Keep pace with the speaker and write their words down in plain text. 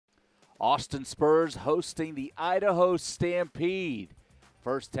Austin Spurs hosting the Idaho Stampede.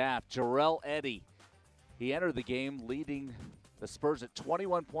 First half, Jarrell Eddy. He entered the game leading the Spurs at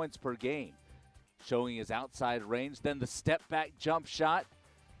 21 points per game, showing his outside range. Then the step-back jump shot,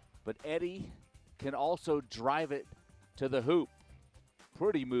 but Eddy can also drive it to the hoop.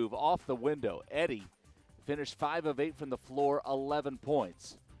 Pretty move off the window. Eddy finished 5 of 8 from the floor, 11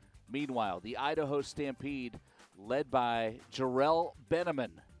 points. Meanwhile, the Idaho Stampede led by Jarrell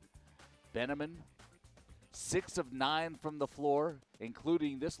Benneman. Benneman, 6 of 9 from the floor,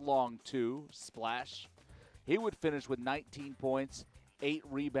 including this long two, splash. He would finish with 19 points, 8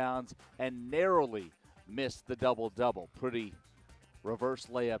 rebounds, and narrowly missed the double-double. Pretty reverse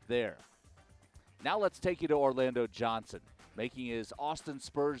layup there. Now let's take you to Orlando Johnson, making his Austin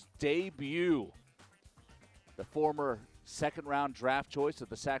Spurs debut. The former second-round draft choice of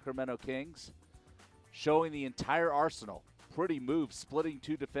the Sacramento Kings, showing the entire arsenal. Pretty move, splitting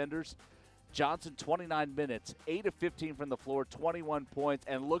 2 defenders. Johnson, 29 minutes, 8 of 15 from the floor, 21 points,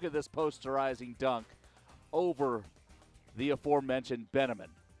 and look at this posterizing dunk over the aforementioned Benneman.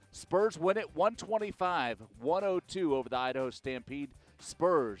 Spurs win it 125-102 over the Idaho Stampede.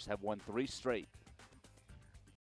 Spurs have won 3 straight.